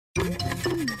Hey,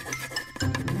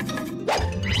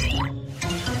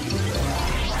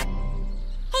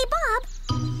 Bob.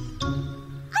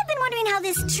 I've been wondering how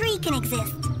this tree can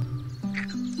exist.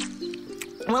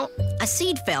 Well, a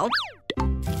seed fell.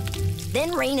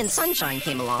 Then rain and sunshine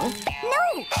came along.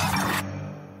 No!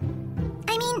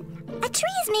 I mean, a tree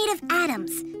is made of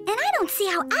atoms, and I don't see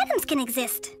how atoms can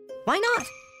exist. Why not?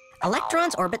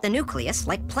 Electrons orbit the nucleus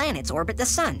like planets orbit the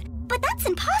sun. But that's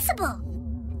impossible.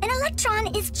 An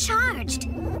electron is charged.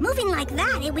 Moving like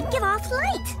that, it would give off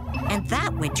light. And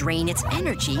that would drain its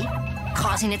energy,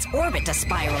 causing its orbit to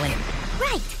spiral in.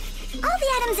 Right. All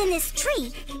the atoms in this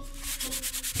tree,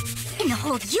 in the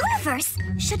whole universe,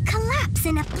 should collapse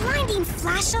in a blinding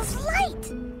flash of light.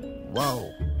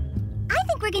 Whoa. I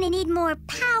think we're gonna need more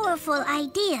powerful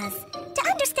ideas to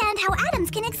understand how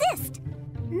atoms can exist.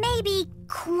 Maybe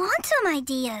quantum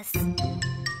ideas.